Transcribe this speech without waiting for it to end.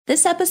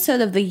This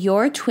episode of the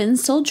Your Twin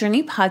Soul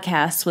Journey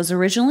podcast was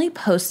originally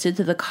posted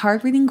to the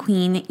Card Reading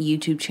Queen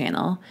YouTube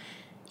channel.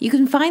 You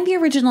can find the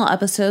original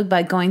episode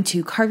by going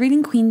to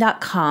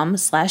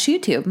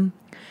cardreadingqueen.com/YouTube.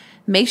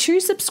 Make sure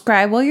you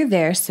subscribe while you're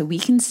there so we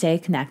can stay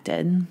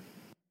connected.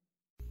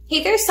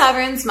 Hey there,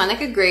 Sovereigns.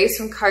 Monica Grace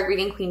from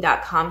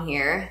cardreadingqueen.com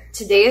here.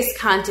 Today's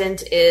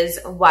content is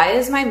Why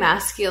is my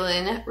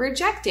masculine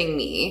rejecting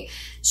me?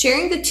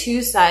 Sharing the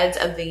two sides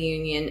of the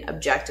union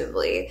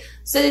objectively.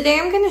 So today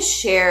I'm going to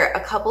share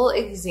a couple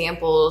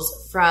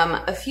examples from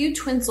a few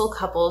twin soul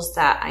couples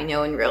that I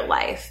know in real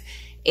life.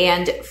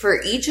 And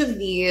for each of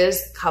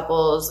these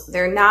couples,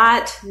 they're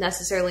not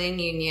necessarily in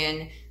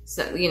union.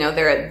 So,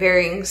 they're at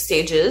varying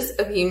stages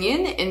of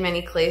union in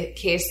many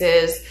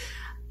cases.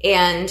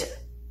 And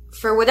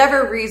for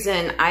whatever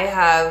reason, I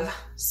have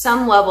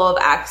some level of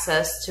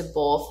access to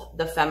both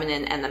the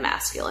feminine and the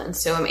masculine.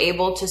 So I'm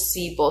able to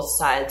see both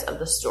sides of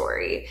the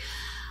story.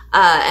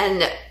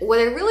 And what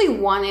I really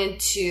wanted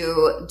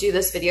to do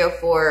this video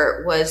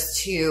for was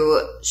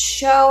to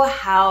show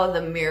how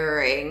the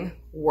mirroring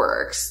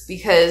works,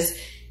 because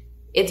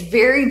it's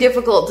very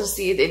difficult to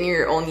see it in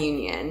your own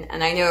union.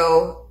 And I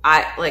know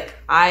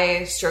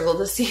I struggle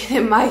to see it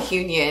in my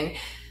union.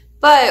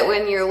 But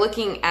when you're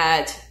looking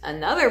at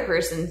another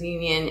person's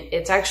union,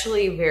 it's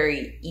actually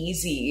very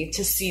easy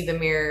to see the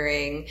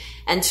mirroring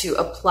and to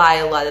apply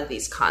a lot of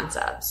these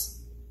concepts.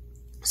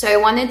 So I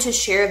wanted to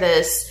share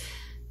this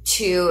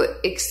to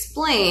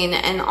explain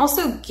and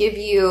also give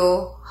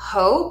you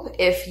hope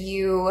if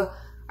you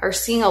are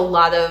seeing a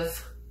lot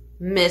of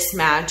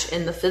mismatch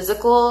in the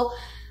physical,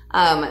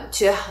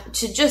 to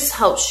just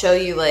help show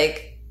you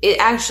it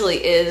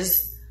actually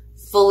is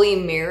fully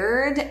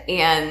mirrored.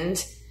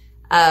 And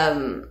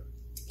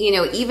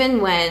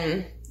even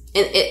when,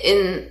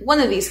 in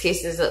one of these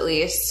cases at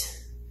least,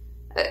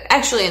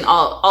 actually in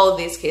all of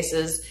these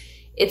cases,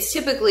 it's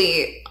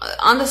typically,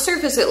 on the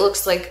surface, it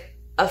looks like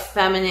a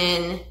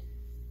feminine,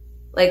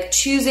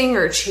 choosing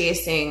or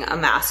chasing a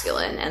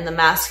masculine, and the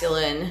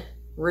masculine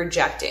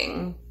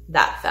rejecting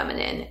that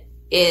feminine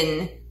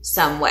in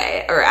some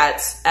way or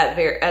at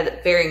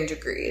varying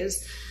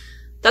degrees.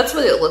 That's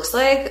what it looks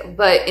like,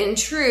 but in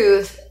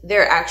truth,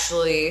 they're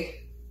actually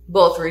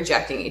both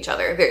rejecting each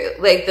other.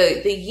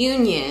 The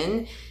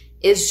union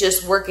is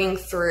just working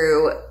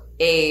through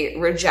a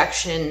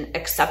rejection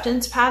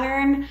acceptance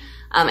pattern,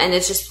 and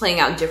it's just playing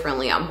out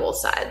differently on both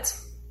sides.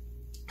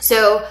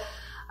 So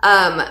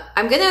I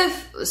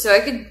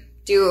could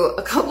do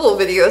a couple of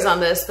videos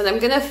on this, but I'm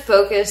going to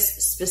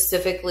focus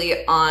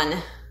specifically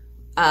on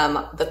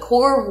the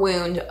core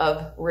wound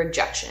of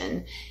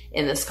rejection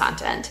in this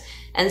content.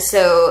 And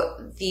so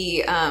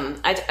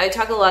I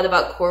talk a lot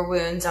about core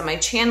wounds on my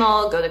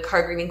channel. Go to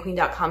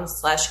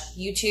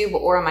cardreadingqueen.com/YouTube,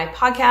 or on my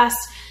podcast.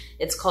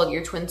 It's called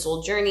Your Twin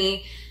Soul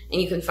Journey,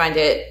 and you can find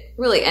it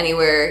really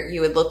anywhere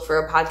you would look for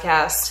a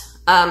podcast.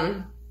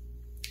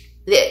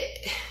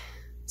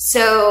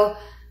 So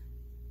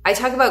I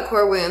talk about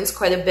core wounds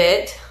quite a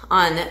bit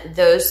on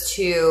those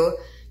two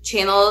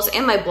channels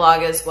and my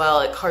blog as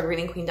well at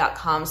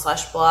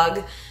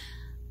cardreadingqueen.com/blog.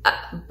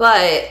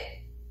 But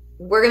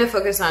we're going to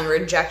focus on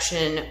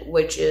rejection,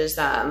 which is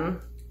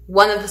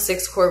one of the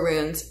 6 core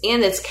wounds,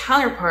 and its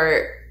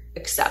counterpart,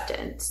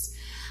 acceptance.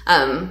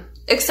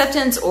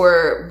 Acceptance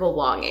or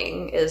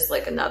belonging is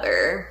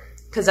another,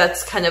 because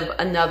that's kind of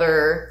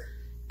another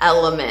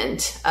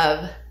element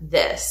of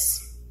this.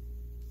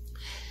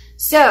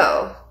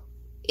 So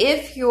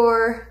if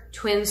your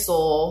twin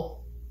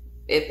soul,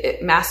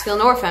 if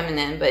masculine or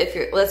feminine, but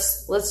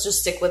let's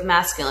just stick with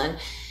masculine.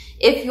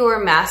 If your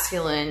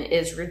masculine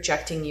is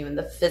rejecting you in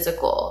the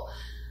physical,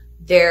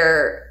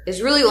 there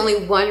is really only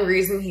one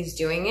reason he's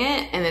doing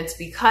it, and it's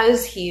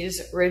because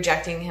he's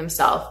rejecting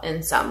himself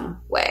in some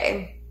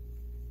way.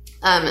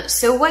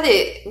 So what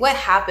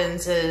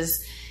happens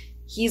is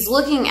he's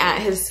looking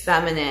at his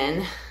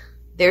feminine.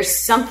 There's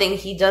something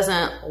he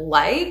doesn't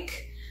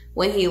like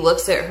when he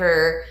looks at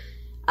her,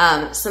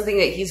 something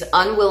that he's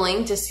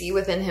unwilling to see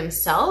within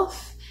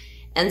himself.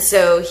 And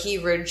so he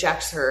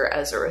rejects her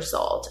as a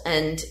result.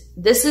 And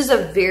this is a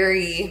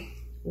very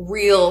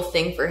real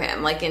thing for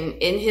him,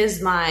 in his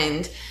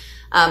mind.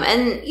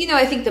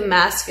 I think the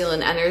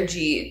masculine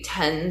energy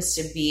tends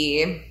to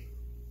be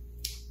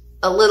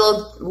a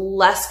little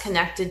less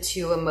connected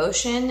to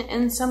emotion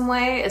in some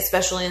way,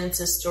 especially in its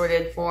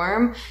distorted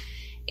form,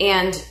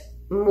 and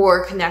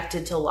more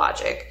connected to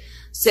logic.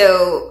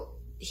 So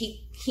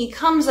he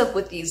comes up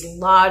with these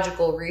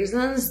logical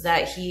reasons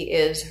that he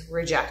is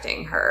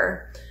rejecting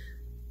her,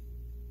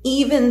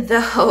 even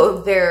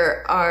though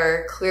there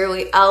are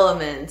clearly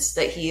elements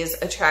that he is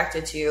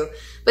attracted to.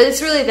 But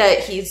it's really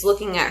that he's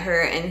looking at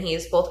her and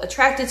he's both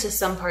attracted to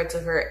some parts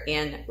of her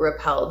and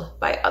repelled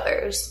by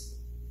others.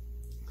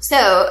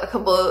 So a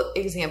couple of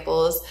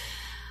examples.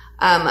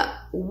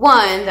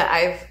 One that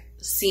I've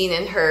seen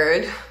and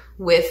heard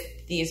with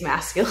these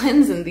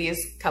masculines and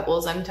these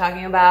couples I'm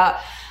talking about,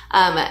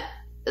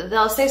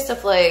 they'll say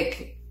stuff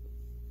like,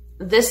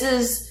 this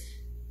is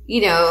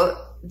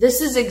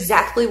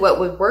exactly what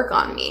would work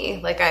on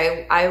me.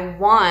 I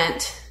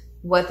want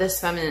what this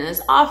feminine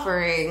is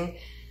offering,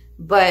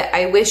 but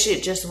I wish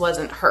it just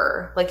wasn't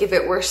her. Like if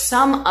it were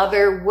some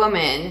other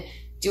woman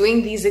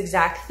doing these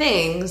exact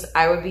things,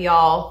 I would be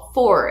all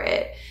for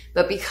it.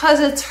 But because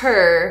it's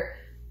her,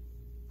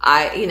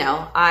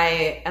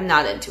 I am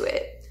not into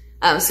it.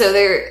 So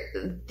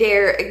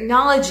they're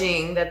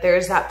acknowledging that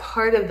there's that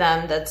part of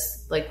them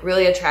that's like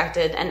really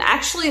attracted, and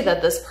actually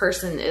that this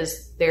person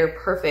is their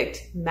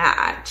perfect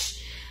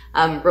match,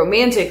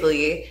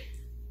 romantically.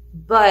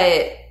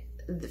 But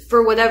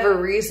for whatever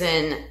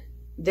reason,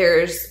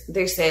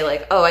 they say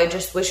like, oh, I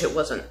just wish it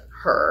wasn't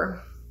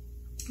her.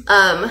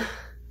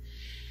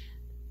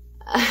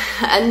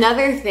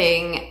 Another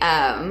thing,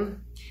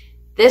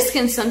 this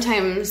can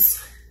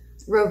sometimes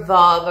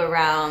revolve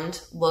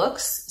around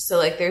looks. So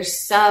like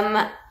there's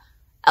some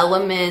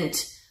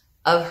element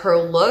of her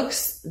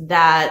looks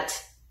that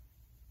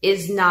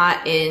is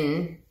not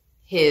in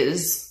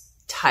his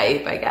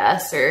type, I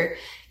guess, or,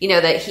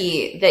 that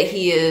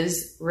he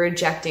is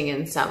rejecting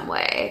in some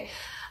way.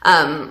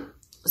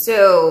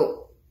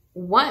 So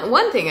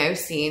one thing I've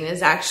seen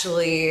is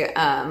actually,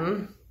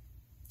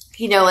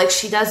 like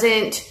she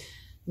doesn't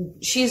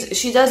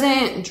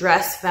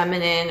dress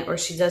feminine, or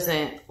she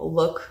doesn't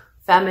look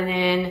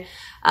feminine.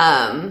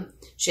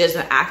 She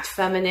doesn't act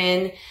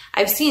feminine.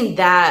 I've seen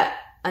that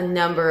a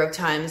number of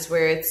times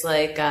where it's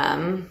like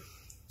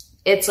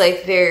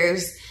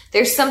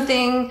there's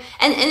something,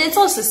 and it's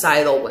all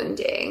societal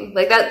wounding.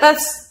 Like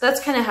that's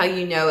kind of how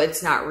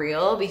it's not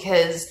real,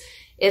 because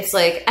it's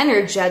like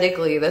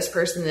energetically this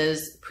person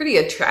is pretty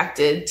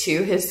attracted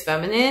to his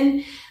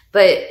feminine,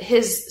 but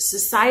his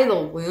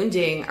societal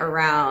wounding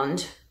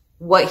around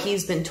what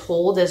he's been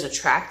told is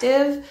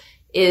attractive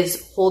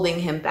is holding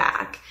him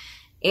back.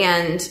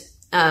 And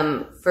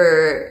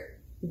for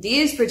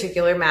these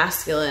particular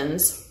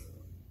masculines,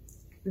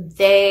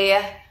 they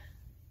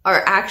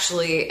are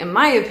actually, in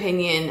my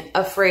opinion,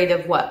 afraid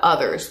of what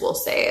others will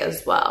say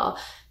as well,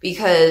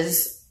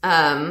 because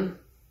they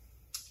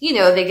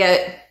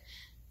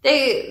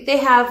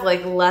have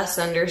like less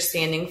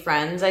understanding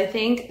friends, I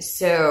think.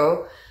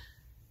 So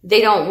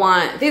they don't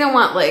want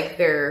like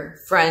their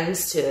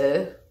friends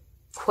to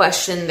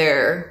question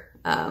their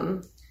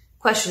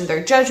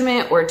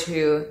judgment, or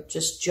to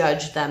just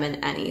judge them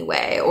in any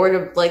way, or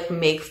to like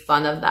make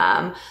fun of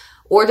them,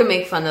 or to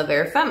make fun of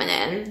their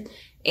feminine.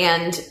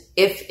 And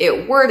if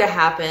it were to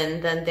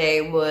happen, then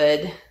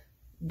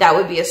that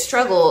would be a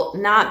struggle,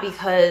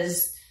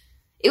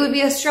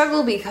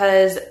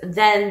 because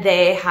then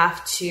they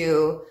have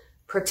to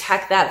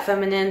protect that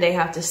feminine. They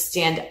have to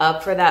stand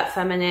up for that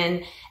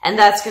feminine. And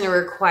that's going to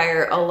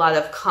require a lot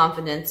of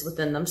confidence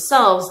within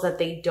themselves that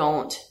they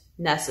don't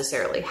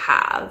necessarily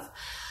have.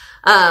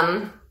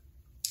 And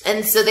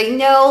so they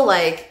know,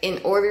 like,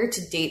 in order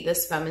to date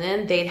this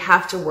feminine, they'd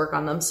have to work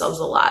on themselves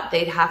a lot.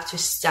 They'd have to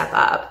step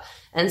up.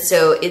 And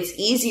so it's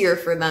easier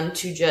for them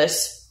to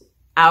just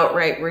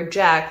outright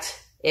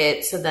reject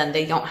it, so then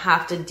they don't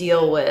have to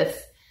deal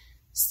with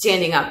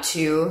standing up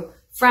to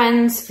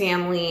friends,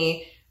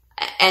 family,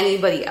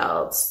 anybody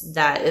else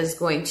that is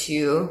going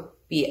to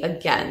be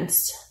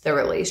against the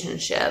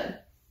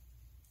relationship.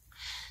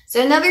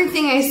 So another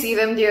thing I see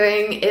them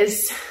doing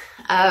is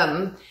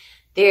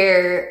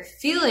they're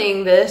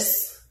feeling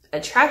this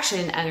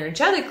attraction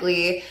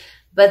energetically,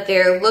 but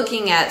they're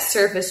looking at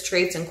surface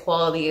traits and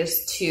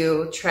qualities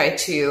to try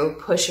to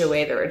push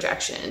away the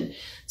rejection.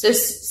 So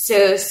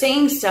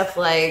saying stuff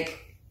like,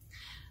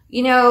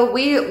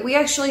 we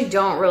actually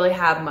don't really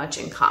have much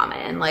in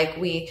common. Like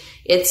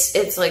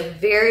it's like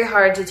very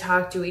hard to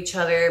talk to each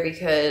other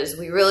because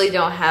we really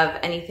don't have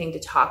anything to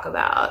talk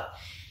about.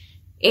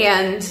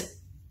 And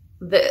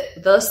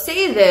they'll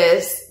say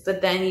this,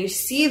 but then you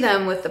see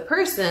them with the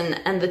person,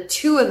 and the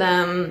two of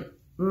them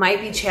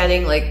might be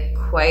chatting like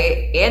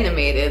quite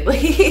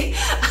animatedly,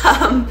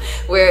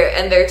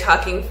 and they're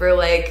talking for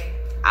like,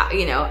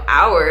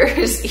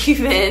 hours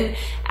even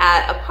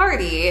at a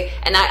party.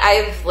 And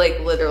I've like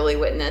literally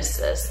witnessed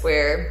this,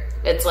 where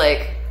it's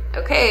like,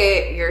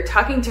 okay, you're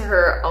talking to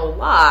her a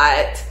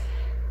lot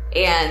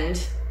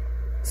and,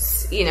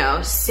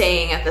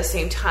 saying at the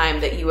same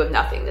time that you have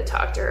nothing to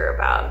talk to her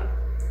about.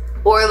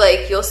 Or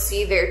like you'll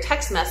see their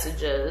text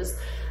messages.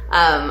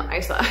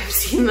 I've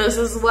seen this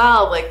as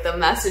well, like the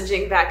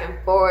messaging back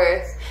and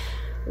forth,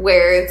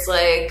 where it's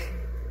like,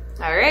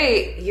 all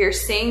right, you're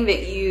saying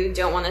that you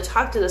don't want to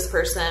talk to this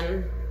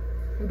person,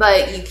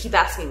 but you keep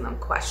asking them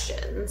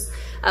questions.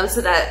 So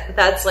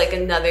that's like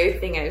another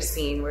thing I've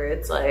seen, where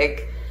it's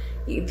like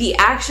the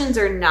actions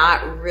are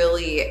not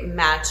really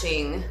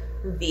matching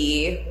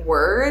the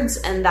words,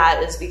 and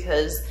that is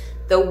because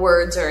the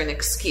words are an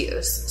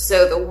excuse.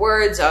 So the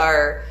words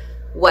are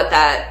what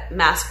that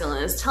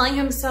masculine is telling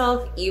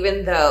himself,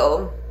 even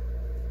though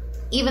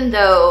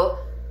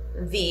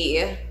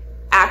the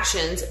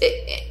actions,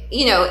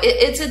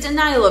 it's a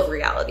denial of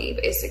reality,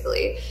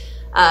 basically.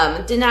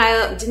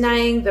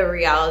 Denying the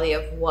reality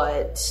of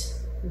what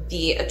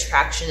the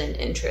attraction and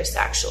interest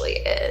actually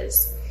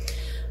is.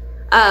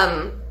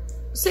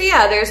 So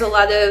yeah, there's a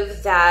lot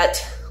of that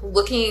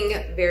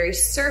looking very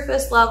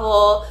surface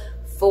level,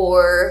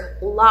 for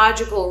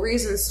logical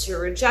reasons to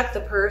reject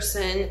the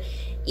person,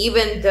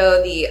 even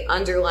though the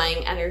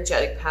underlying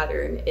energetic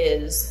pattern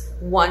is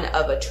one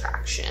of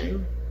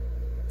attraction.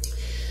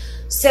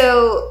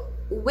 So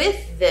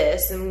with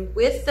this, and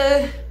with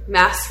the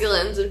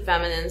masculines and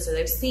feminines that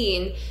I've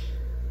seen,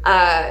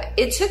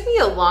 it took me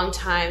a long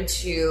time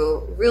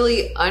to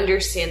really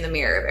understand the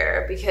mirror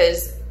bear,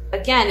 because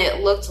again,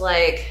 it looked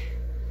like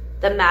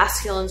the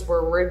masculines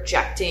were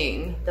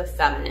rejecting the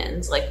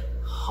feminines like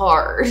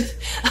hard.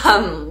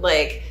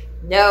 Like,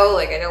 no,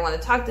 like I don't want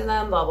to talk to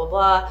them, blah, blah,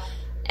 blah.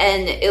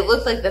 And it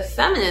looked like the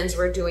feminines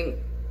were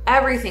doing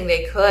everything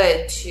they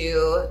could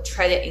to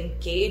try to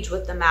engage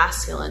with the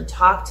masculine,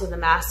 talk to the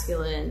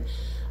masculine,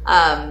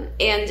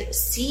 and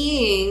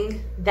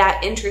seeing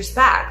that interest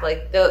back.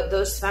 Like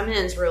those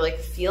feminines were like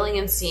feeling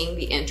and seeing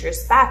the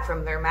interest back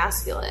from their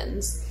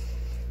masculines.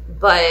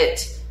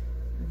 But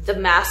the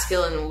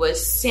masculine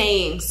was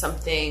saying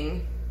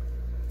something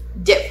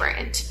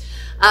different.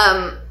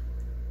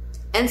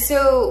 And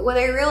so what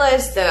I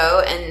realized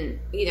though, and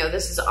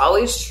this is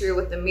always true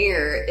with the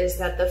mirror, is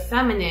that the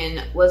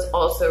feminine was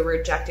also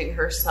rejecting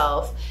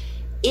herself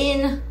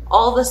in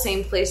all the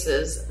same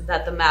places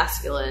that the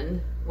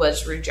masculine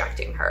was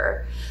rejecting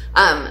her.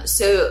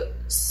 So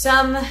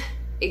some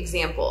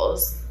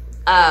examples.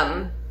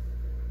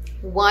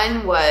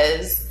 One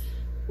was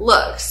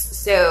looks.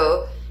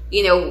 So,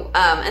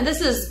 and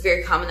this is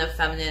very common of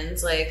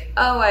feminines, like,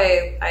 oh,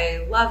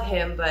 I love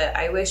him, but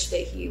I wish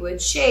that he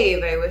would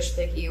shave. I wish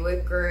that he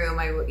would groom.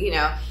 I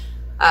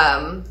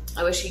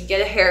wish he'd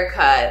get a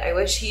haircut. I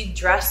wish he'd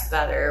dress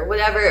better,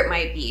 whatever it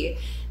might be.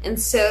 And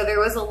so there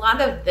was a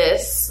lot of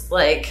this,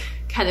 like,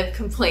 kind of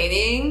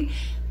complaining,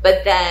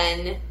 but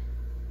then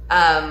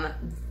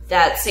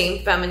that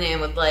same feminine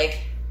would,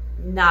 like,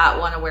 not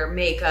want to wear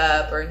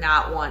makeup or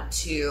not want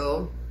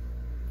to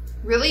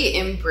really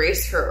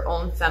embrace her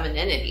own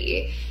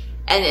femininity.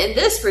 And in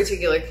this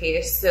particular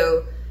case,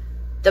 so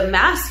the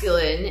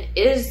masculine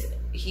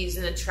he's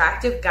an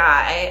attractive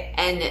guy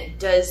and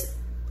does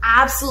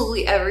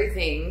absolutely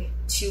everything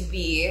to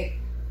be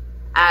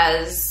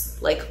as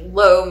like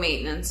low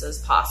maintenance as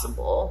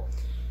possible.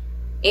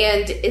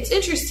 And it's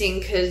interesting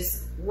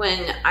because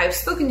when I've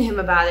spoken to him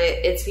about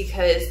it, it's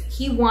because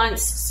he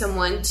wants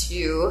someone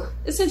to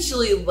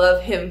essentially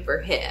love him for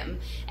him.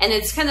 And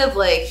it's kind of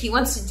like he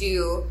wants to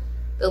do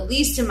the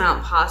least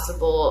amount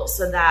possible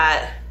so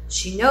that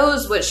she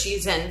knows what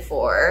she's in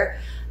for,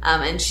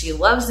 and she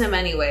loves him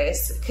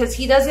anyways, because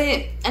he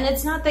doesn't, and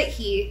it's not that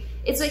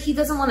it's like he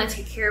doesn't want to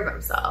take care of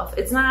himself.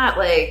 It's not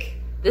like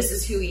this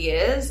is who he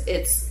is,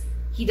 it's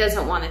he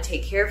doesn't want to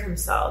take care of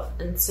himself.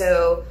 And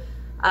so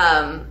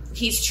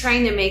he's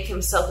trying to make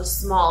himself as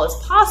small as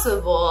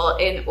possible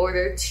in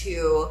order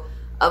to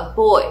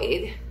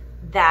avoid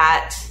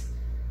that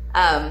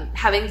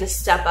having to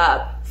step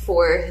up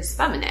for his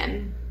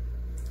feminine.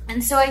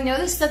 And so I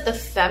noticed that the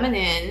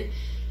feminine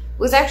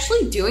was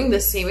actually doing the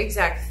same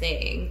exact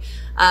thing.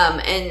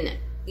 And,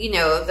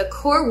 the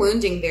core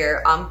wounding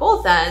there on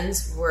both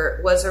ends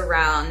was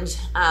around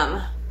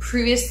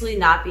previously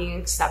not being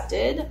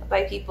accepted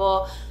by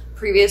people,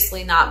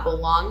 previously not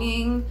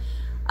belonging.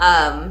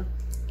 And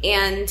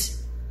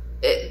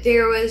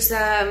there was,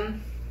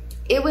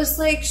 it was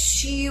like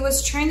she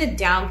was trying to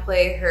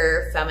downplay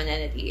her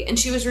femininity, and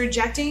she was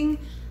rejecting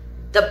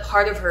the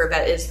part of her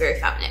that is very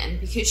feminine,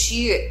 because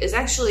she's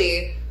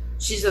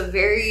a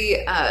very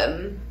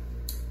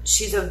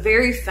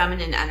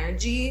feminine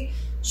energy.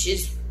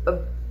 She's a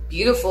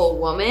beautiful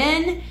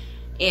woman,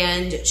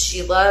 and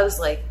she loves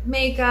like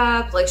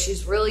makeup. Like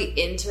she's really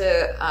into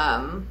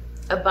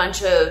a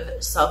bunch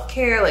of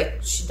self-care. Like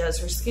she does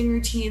her skin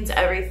routines,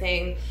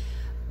 everything.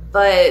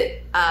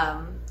 But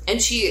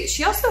and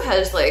she also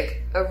has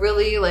like a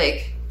really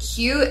like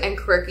cute and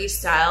quirky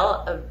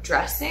style of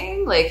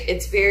dressing. Like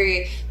it's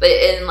very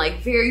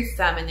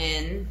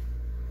feminine.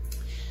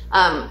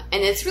 And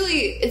it's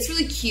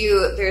really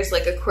cute. There's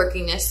like a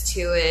quirkiness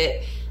to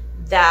it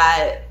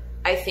that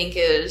I think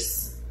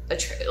is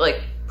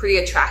pretty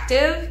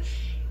attractive.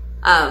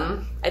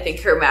 I think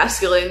her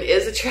masculine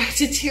is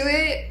attracted to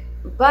it,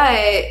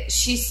 but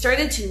she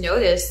started to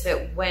notice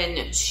that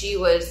when she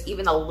was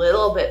even a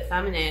little bit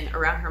feminine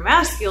around her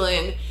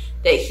masculine,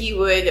 that he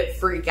would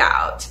freak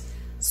out.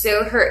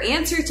 So her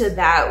answer to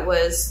that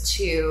was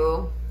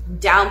to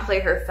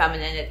downplay her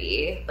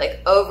femininity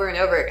like over and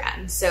over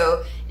again.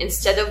 So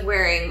instead of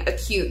wearing a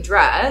cute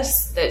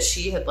dress that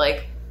she had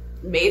like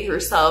made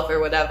herself or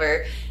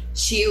whatever,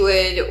 she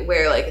would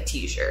wear like a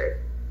t-shirt.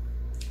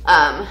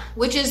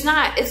 Which is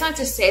not, it's not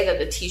to say that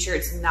the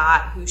t-shirt's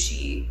not who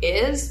she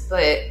is,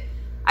 but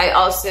I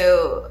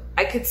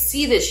could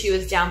see that she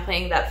was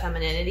downplaying that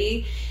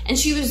femininity, and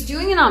she was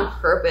doing it on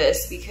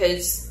purpose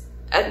because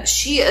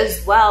she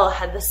as well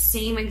had the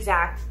same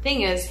exact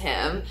thing as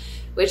him,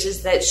 which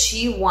is that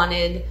she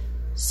wants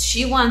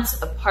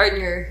a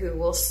partner who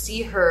will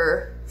see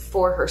her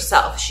for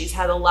herself. She's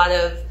had a lot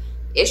of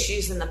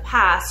issues in the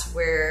past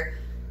where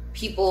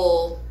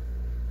people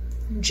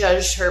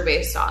judged her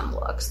based on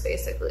looks,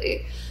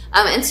 basically.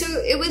 And so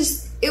it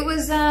was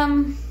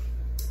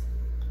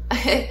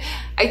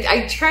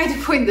I tried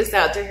to point this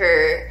out to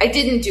her. I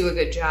didn't do a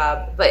good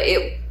job, but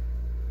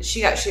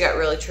she got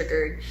really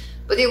triggered.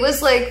 But it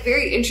was like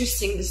very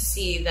interesting to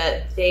see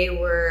that they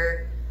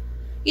were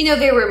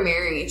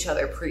marrying each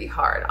other pretty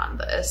hard on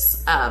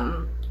this.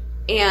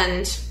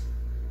 And,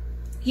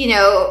 you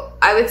know,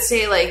 I would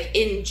say, like,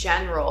 in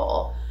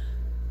general,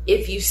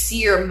 if you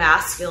see your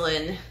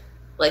masculine,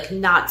 like,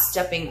 not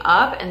stepping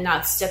up and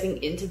not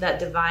stepping into that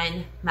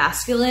divine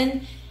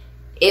masculine,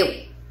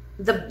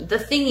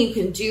 the thing you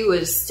can do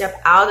is step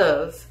out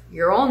of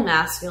your own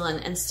masculine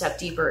and step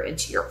deeper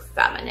into your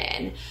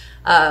feminine,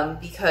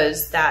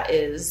 because that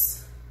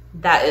is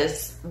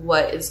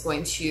what is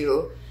going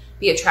to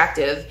be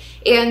attractive.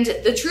 And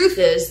the truth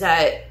is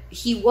that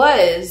he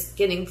was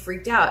getting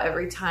freaked out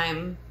every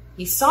time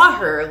he saw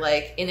her,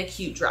 like, in a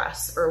cute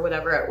dress or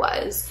whatever it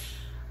was,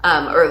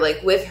 or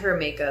like with her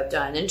makeup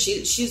done. And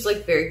she's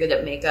like very good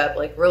at makeup,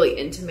 like really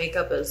into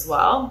makeup as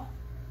well.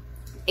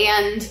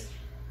 And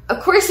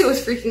of course it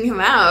was freaking him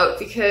out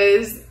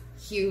because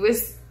he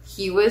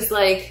was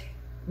like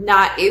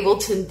not able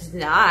to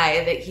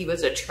deny that he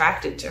was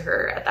attracted to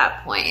her at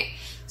that point.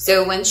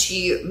 So when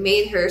she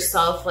made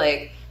herself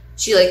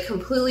she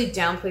completely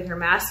downplayed her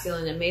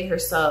masculine and made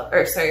herself,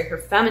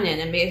 her feminine,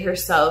 and made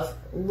herself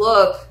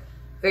look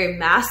very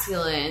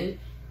masculine,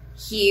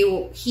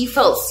 he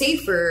felt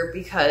safer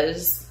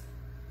because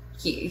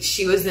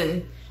she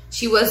wasn't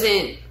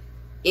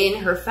in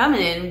her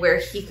feminine where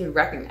he could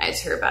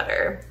recognize her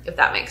better, if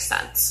that makes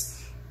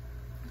sense.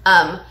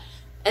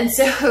 And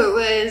so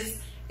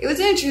it was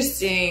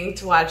interesting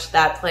to watch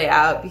that play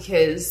out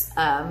because,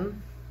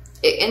 and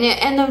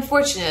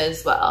unfortunate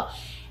as well.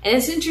 And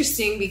it's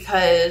interesting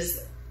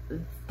because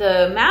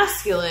the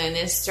masculine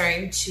is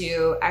starting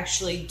to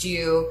actually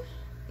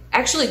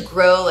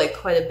grow like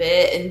quite a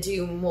bit and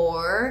do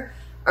more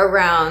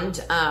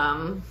around,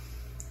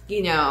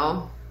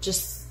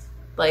 just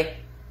like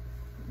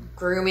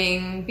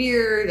grooming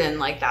beard and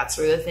like that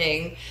sort of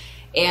thing.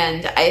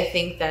 And I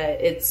think that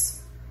it's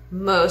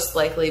most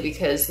likely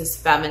because his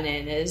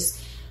feminine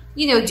is,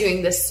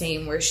 doing the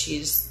same, where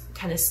she's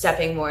kind of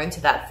stepping more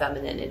into that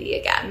femininity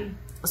again.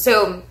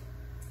 So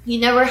you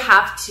never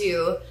have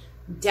to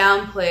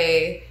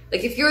downplay,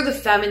 like, if you're the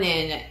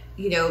feminine,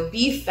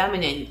 be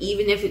feminine,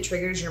 even if it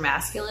triggers your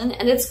masculine.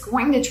 And it's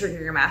going to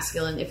trigger your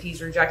masculine if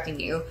he's rejecting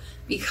you,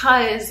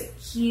 because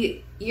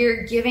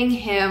you're giving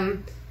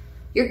him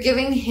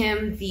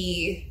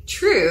the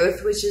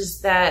truth, which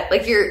is that,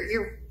 like,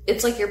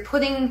 it's like you're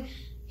putting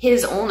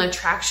his own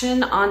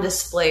attraction on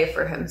display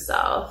for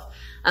himself.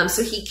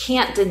 So he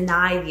can't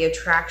deny the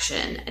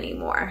attraction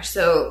anymore.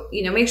 So,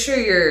 make sure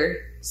you're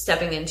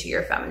stepping into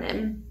your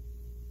feminine.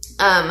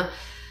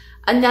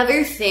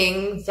 Another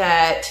thing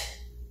that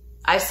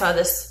I saw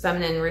this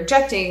feminine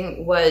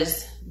rejecting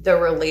was the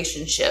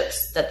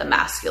relationships that the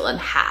masculine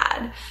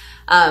had,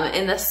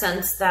 in the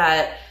sense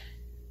that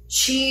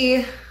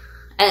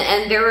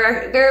and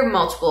there are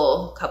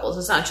multiple couples.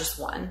 It's not just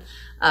one,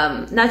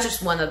 not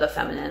just one of the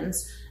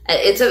feminines.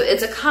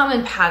 It's a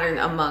common pattern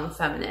among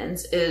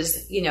feminines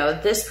is,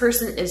 this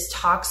person is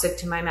toxic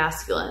to my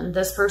masculine.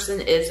 This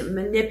person is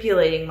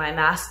manipulating my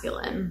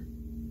masculine.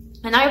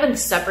 And I have a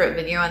separate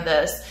video on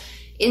this.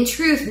 In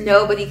truth,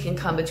 nobody can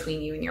come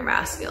between you and your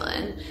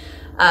masculine.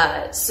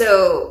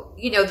 So,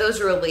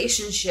 those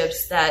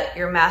relationships that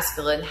your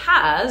masculine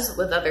has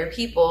with other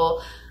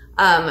people,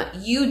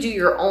 you do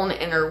your own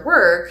inner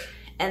work,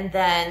 and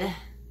then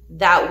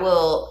that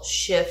will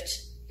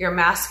shift your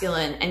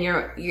masculine, and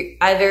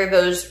either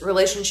those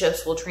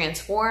relationships will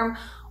transform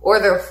or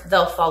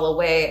they'll fall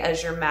away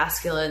as your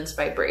masculine's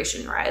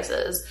vibration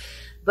rises.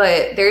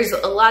 But there's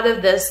a lot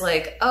of this,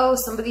 like, oh,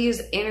 somebody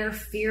is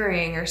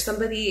interfering, or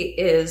somebody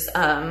is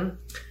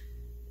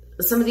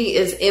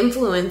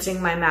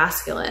influencing my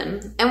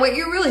masculine. And what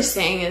you're really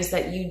saying is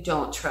that you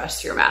don't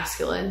trust your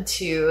masculine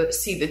to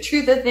see the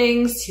truth of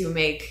things, to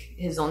make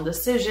his own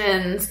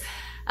decisions,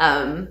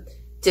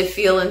 to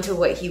feel into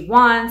what he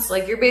wants.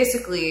 Like, you're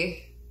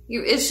basically,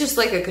 it's just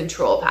like a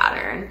control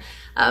pattern,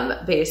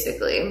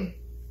 basically.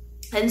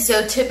 And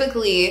so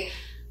typically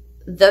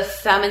the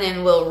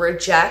feminine will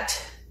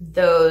reject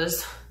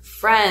those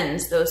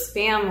friends, those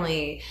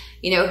family,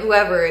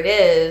 whoever it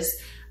is,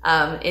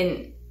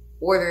 in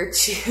order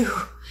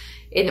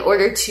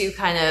to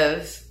kind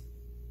of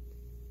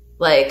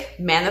like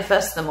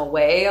manifest them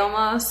away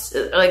almost.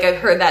 Like, I've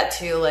heard that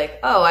too, like,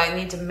 oh, I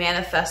need to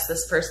manifest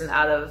this person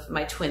out of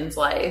my twin's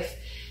life.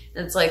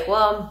 And it's like,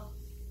 well,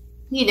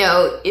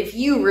 if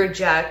you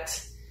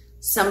reject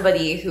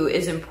somebody who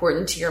is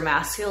important to your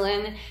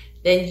masculine,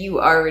 then you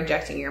are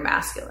rejecting your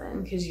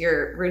masculine, because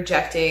you're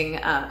rejecting,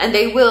 and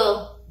they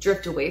will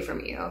drift away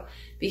from you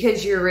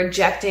because you're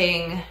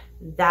rejecting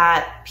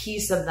that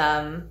piece of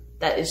them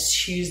that is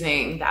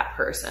choosing that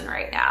person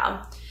right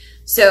now.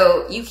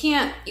 So you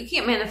can't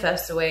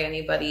manifest away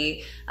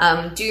anybody.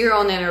 Do your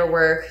own inner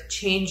work,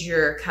 change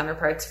your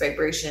counterpart's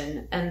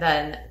vibration, and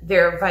then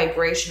their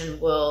vibration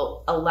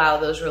will allow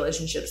those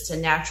relationships to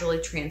naturally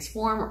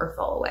transform or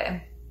fall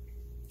away.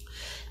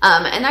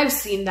 And I've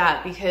seen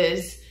that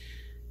because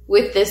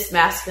with this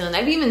masculine,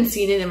 I've even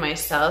seen it in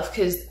myself,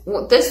 because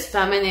this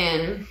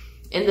feminine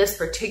in this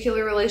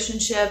particular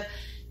relationship,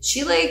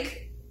 she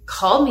like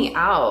called me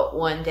out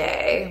one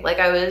day. Like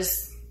I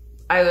was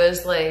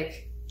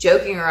like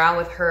joking around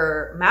with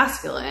her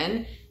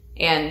masculine,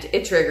 and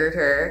it triggered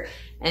her,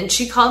 and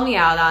she called me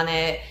out on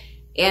it.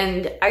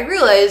 And I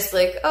realized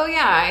like, oh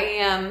yeah, I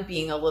am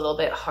being a little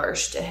bit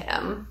harsh to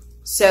him.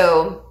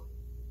 So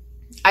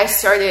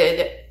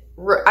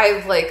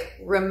I've like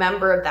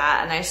remembered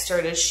that, and I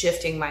started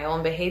shifting my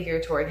own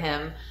behavior toward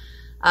him.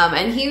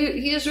 And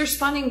he is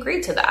responding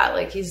great to that.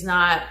 Like he's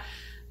not,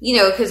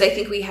 because I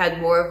think we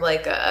had more of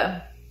like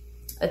a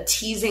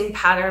teasing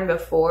pattern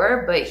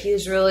before, but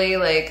he's really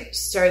like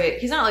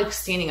he's not like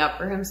standing up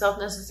for himself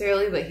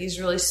necessarily, but he's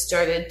really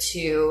started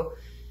to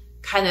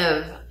kind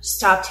of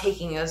stop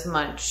taking as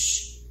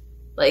much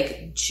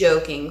like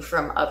joking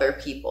from other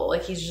people.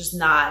 Like he's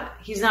not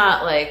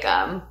like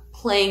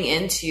playing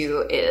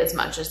into it as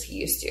much as he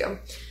used to,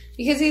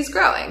 because he's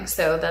growing.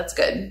 So that's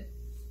good.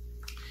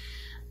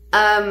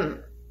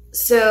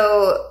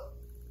 So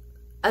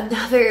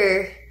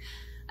another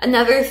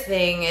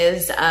thing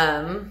is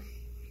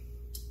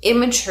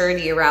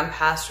immaturity around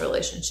past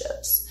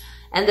relationships.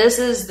 And this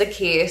is the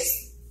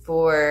case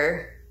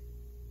for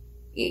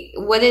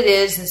what it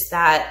is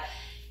that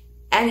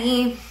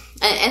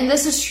and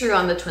this is true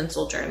on the twin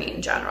soul journey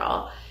in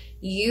general,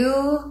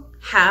 you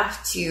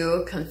have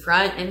to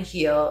confront and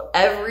heal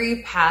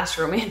every past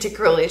romantic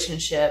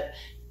relationship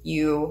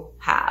you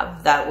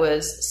have that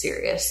was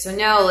serious. So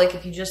no, like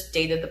if you just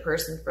dated the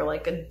person for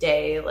like a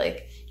day,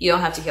 like you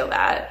don't have to heal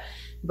that.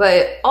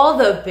 But all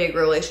the big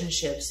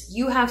relationships,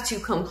 you have to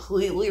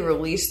completely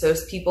release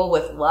those people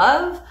with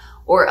love,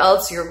 or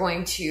else you're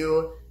going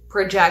to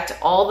project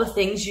all the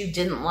things you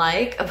didn't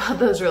like about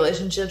those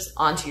relationships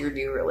onto your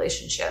new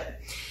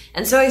relationship.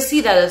 And so I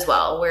see that as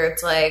well, where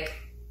it's like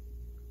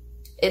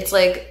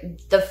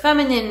the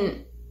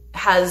feminine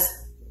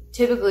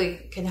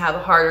typically can have a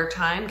harder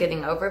time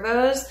getting over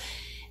those.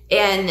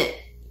 And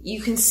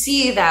you can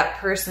see that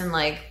person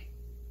like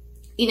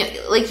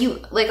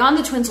on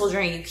the twin soul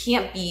journey, you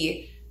can't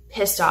be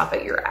pissed off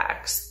at your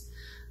ex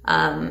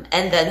and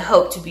then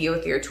hope to be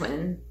with your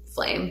twin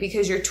flame,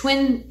 because your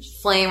twin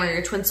flame or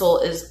your twin soul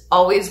is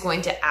always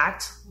going to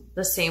act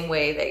the same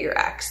way that your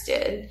ex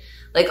did,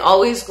 like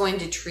always going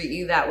to treat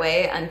you that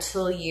way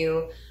until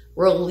you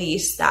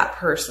release that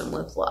person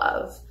with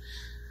love.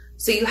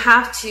 So you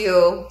have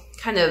to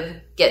kind of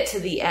get to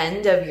the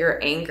end of your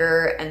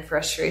anger and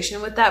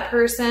frustration with that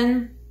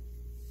person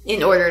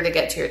in order to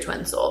get to your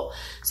twin soul.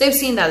 So I've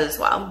seen that as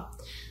well.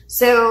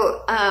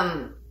 So,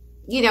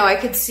 I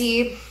could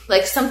see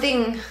like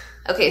something,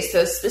 okay,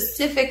 so a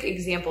specific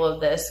example of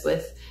this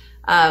with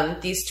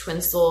these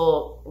twin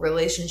soul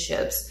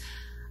relationships.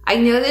 I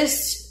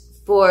noticed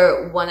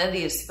for one of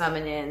these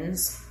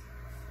feminines,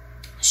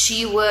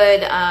 she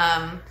would,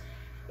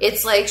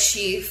 it's like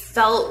she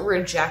felt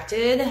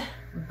rejected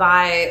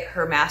by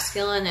her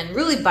masculine and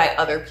really by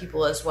other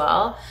people as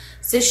well.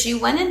 So she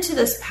went into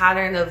this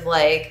pattern of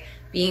like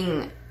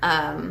being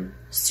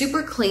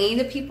super clingy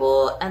to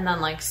people and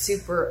then like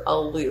super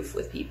aloof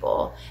with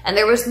people. And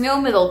there was no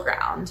middle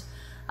ground,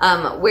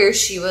 where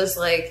she was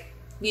like,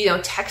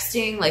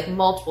 texting like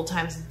multiple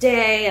times a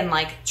day and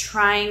like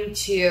trying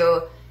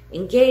to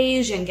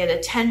engage and get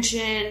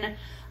attention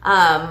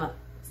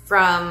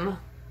from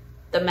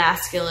the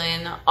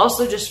masculine,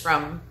 also just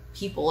from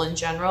people in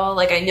general.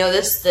 Like I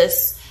noticed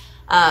this,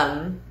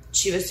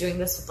 she was doing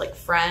this with like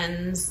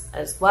friends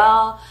as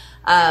well.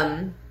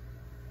 And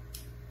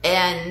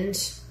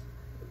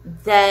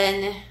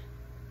then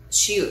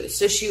she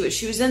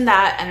was in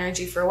that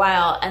energy for a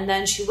while, and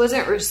then she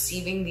wasn't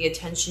receiving the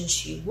attention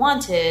she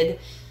wanted.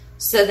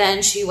 So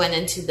then she went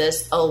into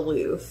this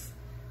aloofness.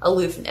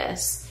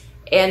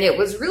 And it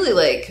was really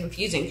like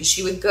confusing because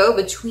she would go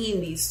between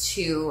these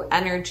two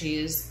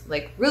energies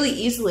like really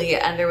easily,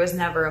 and there was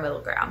never a middle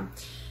ground.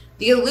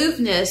 The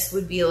aloofness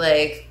would be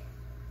like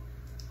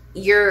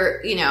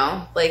you're,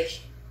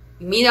 like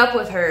you meet up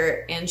with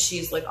her and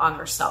she's like on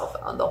her cell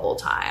phone the whole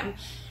time.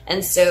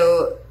 And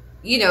so,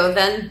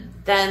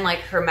 then like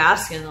her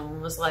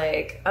masculine was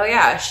like, oh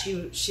yeah,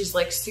 she's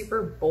like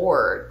super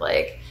bored,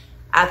 like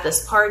at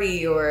this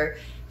party, or,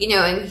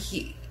 and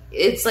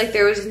it's like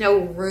there was no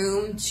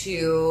room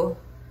to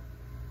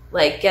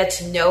like get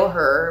to know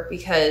her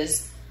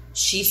because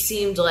she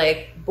seemed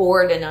like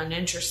bored and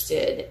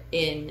uninterested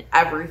in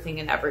everything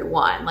and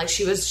everyone. Like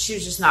she was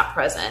just not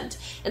present.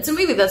 And so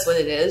maybe that's what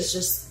it is,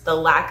 just the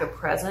lack of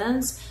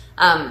presence.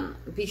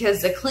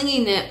 Because the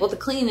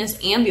clinginess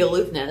and the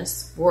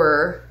aloofness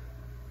were,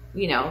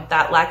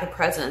 that lack of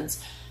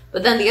presence.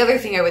 But then the other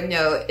thing I would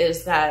note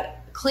is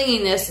that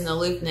clinginess and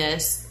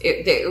aloofness,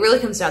 it really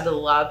comes down to the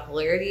law of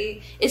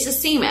polarity. It's the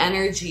same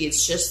energy.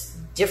 It's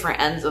just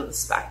different ends of the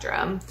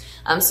spectrum.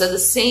 So the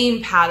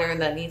same pattern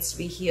that needs to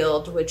be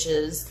healed, which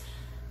is,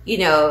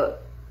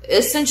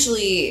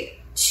 essentially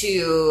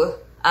to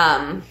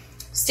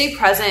stay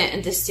present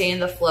and to stay in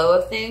the flow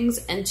of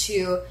things and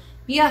to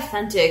be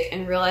authentic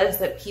and realize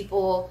that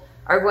people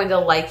are going to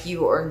like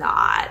you or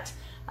not.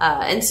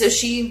 And so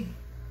she,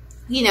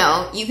 you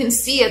know, you can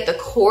see at the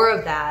core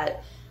of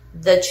that,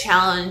 the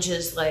challenge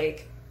is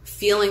like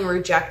feeling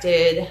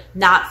rejected,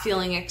 not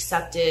feeling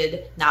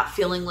accepted, not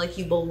feeling like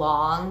you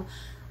belong.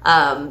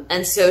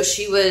 And so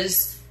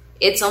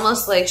it's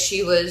almost like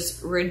she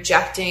was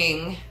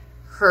rejecting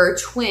her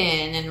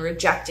twin and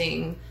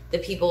rejecting the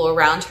people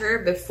around her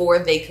before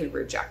they could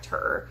reject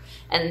her.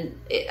 And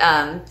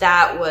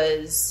that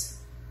was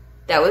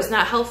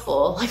not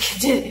helpful.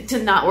 Like it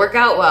did not work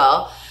out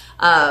well.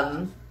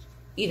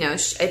 You know, I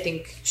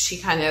think she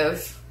kind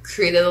of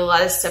created a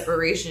lot of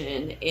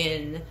separation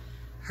in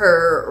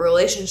her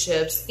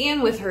relationships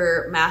and with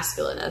her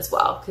masculine as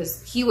well.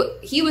 Cause he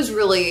was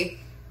really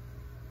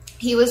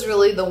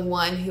the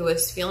one who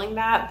was feeling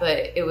that, but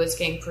it was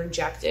getting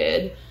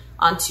projected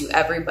onto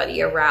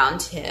everybody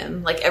around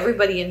him. Like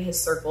everybody in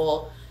his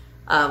circle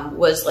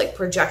was like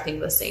projecting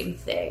the same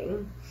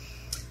thing.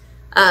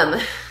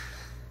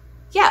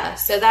 Yeah,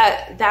 so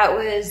that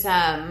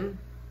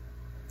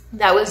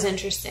was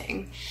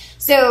interesting.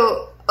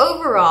 So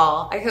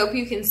overall, I hope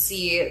you can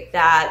see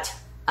that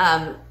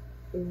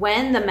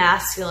when the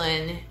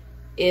masculine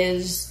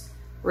is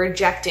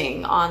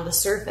rejecting on the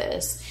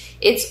surface,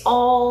 it's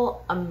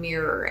all a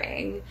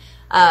mirroring.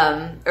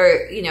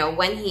 Or, you know,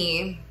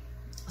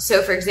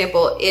 so for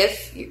example,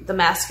 if the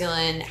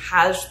masculine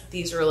has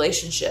these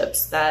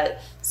relationships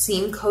that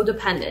seem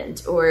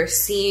codependent or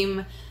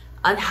seem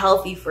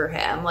unhealthy for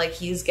him, like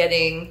he's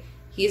getting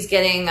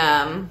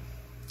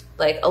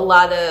like a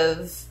lot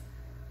of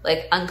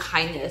like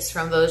unkindness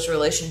from those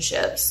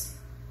relationships,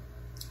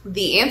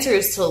 the answer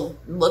is to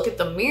look at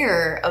the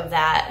mirror of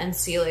that and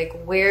see like,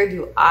 where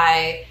do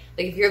I,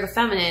 like if you're the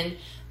feminine,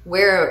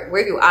 where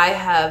do I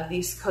have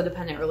these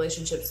codependent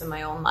relationships in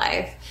my own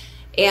life?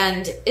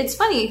 And it's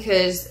funny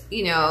because,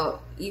 you know,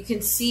 you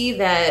can see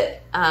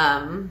that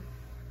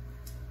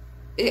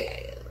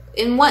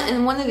in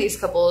one of these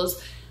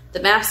couples, the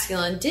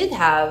masculine did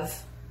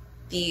have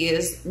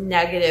these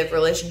negative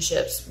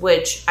relationships,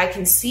 which I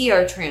can see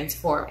are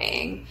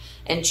transforming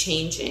and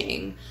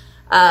changing,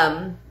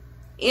 and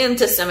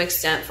to some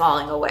extent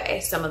falling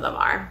away. Some of them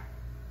are.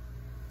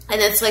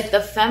 And it's like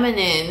the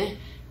feminine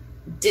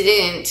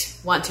didn't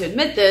want to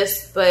admit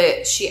this,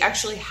 but she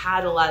actually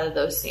had a lot of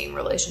those same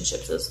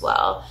relationships as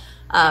well.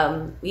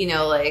 You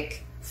know,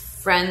 like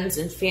friends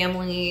and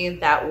family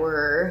that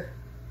were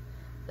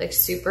like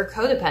super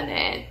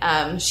codependent.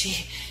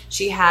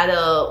 She had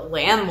a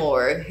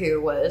landlord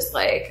who was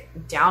like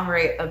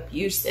downright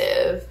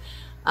abusive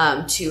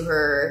to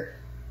her,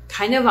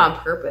 kind of on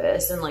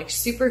purpose, and like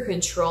super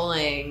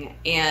controlling,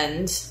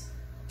 and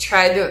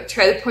tried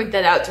to point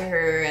that out to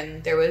her,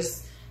 and there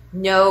was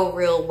no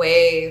real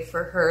way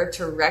for her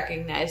to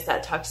recognize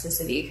that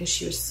toxicity because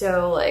she was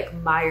so like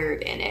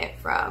mired in it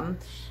from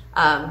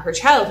her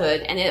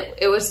childhood. And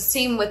it was the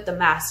same with the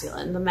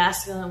masculine. The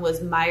masculine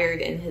was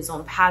mired in his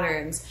own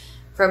patterns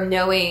from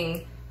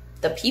knowing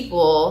the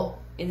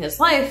people in his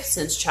life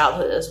since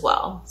childhood as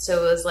well.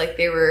 So it was like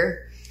they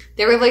were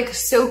like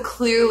so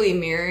clearly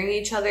mirroring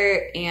each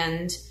other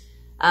and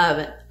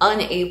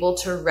unable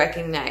to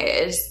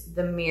recognize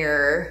the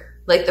mirror,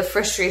 like the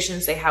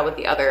frustrations they had with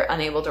the other,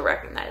 unable to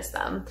recognize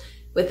them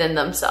within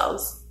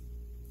themselves.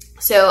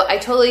 So I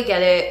totally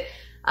get it.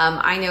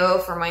 I know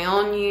for my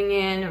own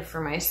union,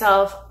 for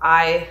myself,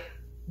 I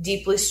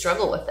deeply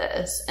struggle with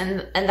this.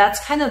 And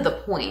that's kind of the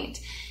point,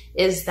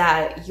 is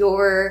that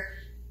your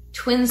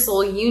twin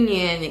soul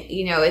union,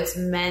 you know, it's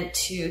meant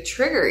to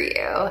trigger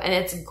you, and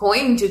it's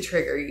going to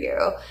trigger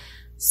you.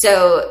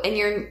 So, and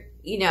you're,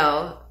 you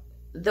know,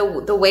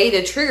 the way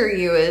to trigger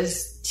you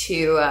is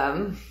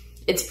to,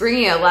 it's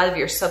bringing a lot of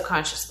your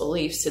subconscious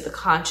beliefs to the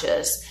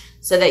conscious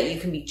so that you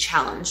can be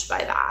challenged by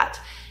that.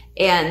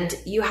 And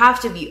you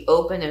have to be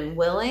open and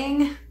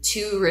willing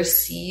to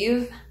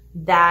receive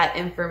that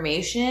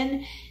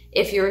information.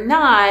 If you're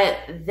not,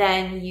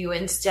 then you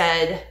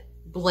instead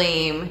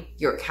blame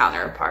your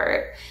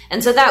counterpart.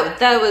 And so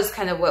that was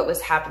kind of what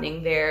was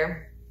happening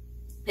there,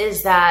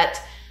 is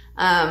that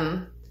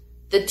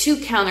the two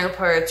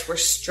counterparts were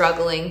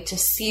struggling to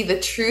see the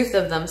truth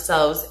of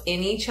themselves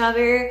in each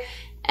other,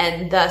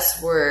 and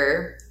thus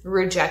were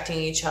rejecting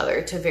each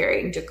other to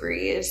varying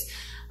degrees.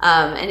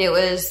 And it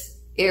was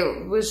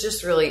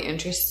just really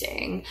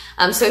interesting.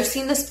 So I've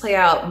seen this play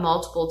out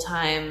multiple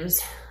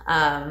times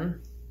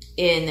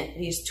in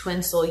these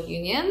twin soul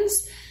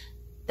unions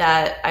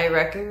that I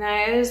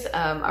recognize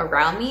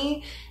around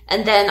me.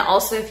 And then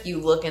also if you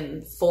look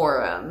in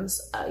forums,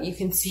 you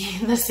can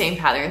see the same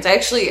patterns.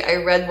 I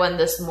read one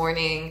this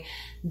morning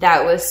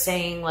that was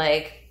saying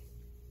like,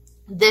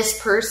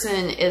 this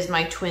person is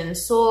my twin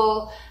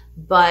soul,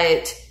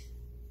 but,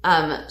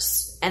 and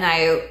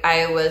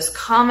I was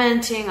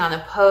commenting on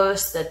a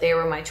post that they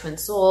were my twin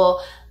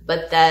soul,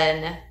 but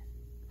then,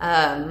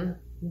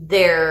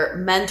 their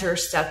mentor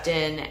stepped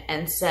in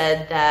and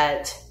said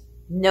that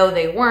no,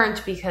 they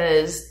weren't,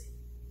 because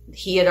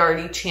he had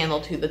already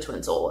channeled who the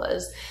twin soul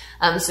was.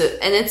 And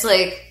it's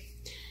like,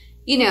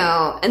 you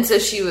know, and so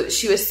she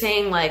was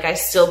saying like, I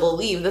still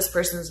believe this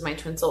person is my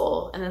twin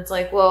soul. And it's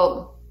like,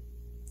 well,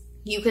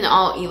 you can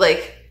all,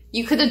 like,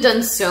 you could have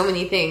done so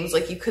many things.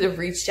 Like, you could have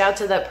reached out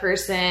to that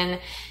person.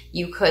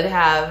 You could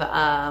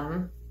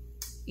have,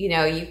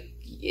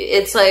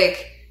 it's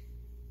like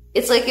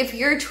if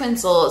you're a twin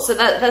soul, so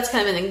that's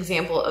kind of an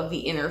example of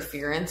the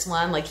interference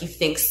one. Like, you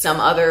think some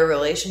other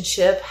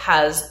relationship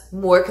has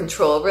more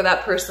control over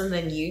that person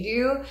than you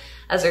do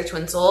as their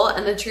twin soul.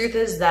 And the truth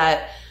is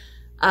that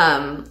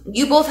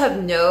you both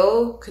have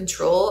no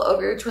control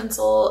over your twin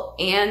soul,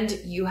 and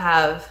you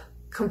have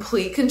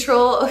complete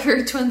control over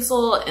your twin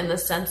soul in the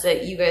sense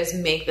that you guys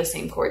make the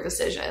same core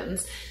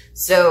decisions.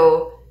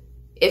 So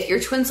if your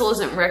twin soul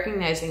isn't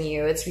recognizing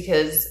you, it's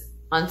because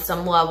on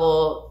some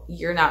level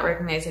you're not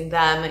recognizing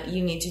them.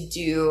 You need to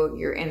do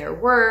your inner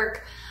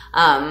work,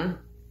 and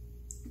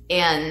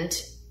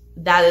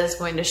that is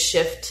going to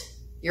shift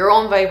your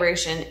own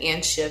vibration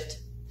and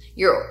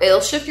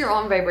it'll shift your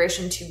own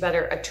vibration to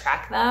better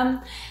attract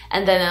them,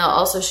 and then it'll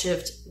also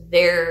shift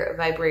their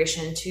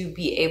vibration to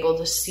be able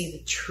to see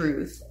the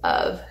truth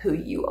of who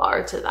you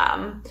are to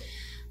them.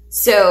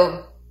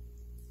 So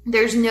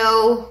there's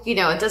no,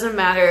 it doesn't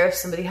matter if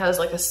somebody has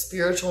like a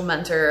spiritual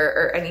mentor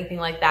or anything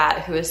like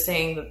that who is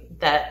saying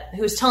that,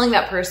 who is telling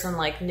that person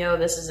like, no,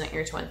 this isn't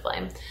your twin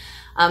flame.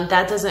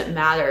 That doesn't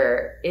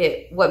matter.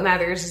 What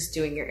matters is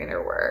doing your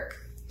inner work.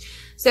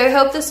 So I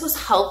hope this was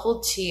helpful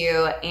to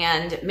you,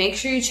 and make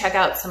sure you check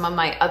out some of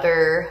my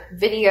other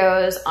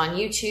videos on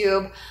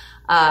YouTube.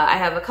 I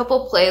have a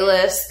couple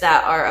playlists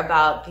that are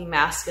about the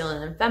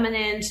masculine and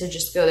feminine. So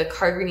just go to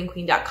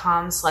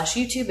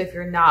cardreadingqueen.com/YouTube if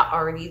you're not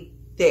already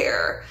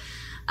there.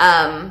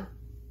 That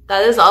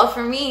is all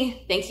from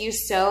me. Thank you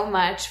so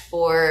much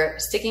for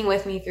sticking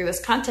with me through this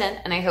content,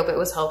 and I hope it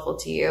was helpful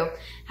to you.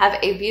 Have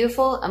a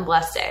beautiful and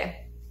blessed day.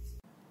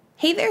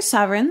 Hey there,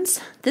 Sovereigns.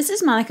 This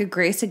is Monica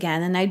Grace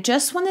again, and I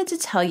just wanted to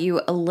tell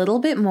you a little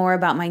bit more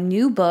about my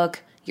new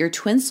book, Your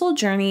Twin Soul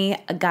Journey,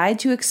 A Guide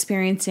to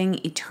Experiencing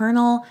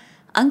Eternal,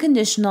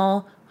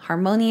 Unconditional,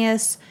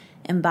 Harmonious,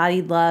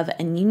 Embodied Love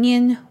and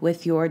Union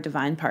with Your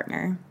Divine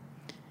Partner.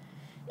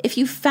 If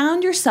you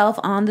found yourself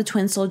on the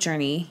twin soul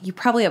journey, you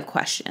probably have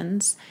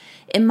questions.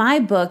 In my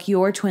book,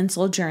 Your Twin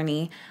Soul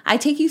Journey, I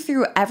take you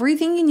through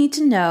everything you need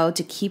to know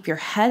to keep your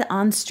head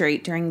on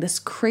straight during this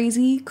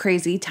crazy,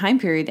 crazy time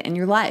period in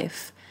your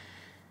life.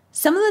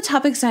 Some of the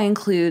topics I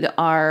include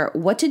are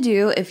what to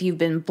do if you've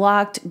been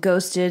blocked,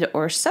 ghosted,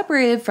 or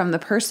separated from the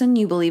person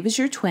you believe is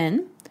your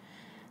twin,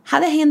 how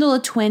to handle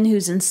a twin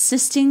who's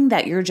insisting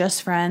that you're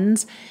just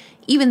friends,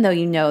 even though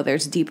you know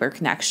there's a deeper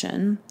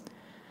connection,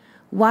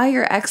 why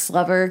your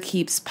ex-lover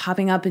keeps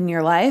popping up in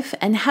your life,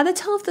 and how to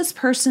tell if this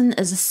person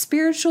is a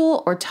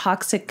spiritual or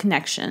toxic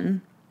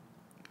connection,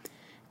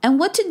 and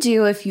what to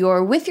do if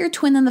you're with your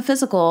twin in the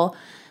physical,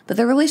 but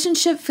the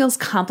relationship feels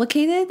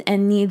complicated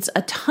and needs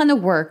a ton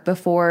of work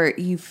before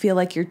you feel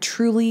like you're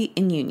truly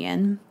in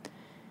union.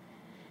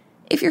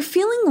 If you're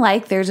feeling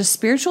like there's a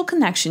spiritual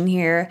connection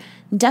here,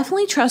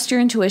 definitely trust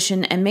your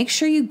intuition and make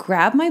sure you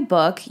grab my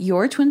book,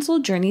 Your Twin Soul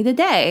Journey,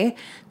 today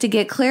to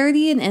get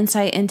clarity and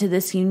insight into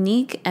this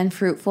unique and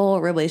fruitful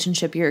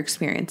relationship you're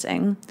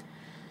experiencing.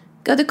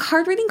 Go to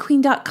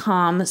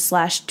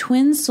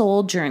cardreadingqueen.com/twin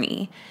soul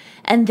journey,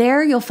 and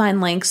there you'll find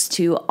links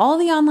to all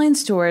the online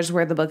stores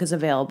where the book is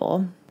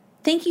available.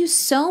 Thank you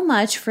so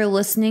much for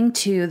listening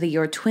to the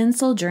Your Twin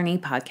Soul Journey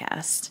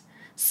podcast.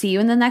 See you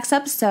in the next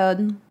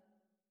episode.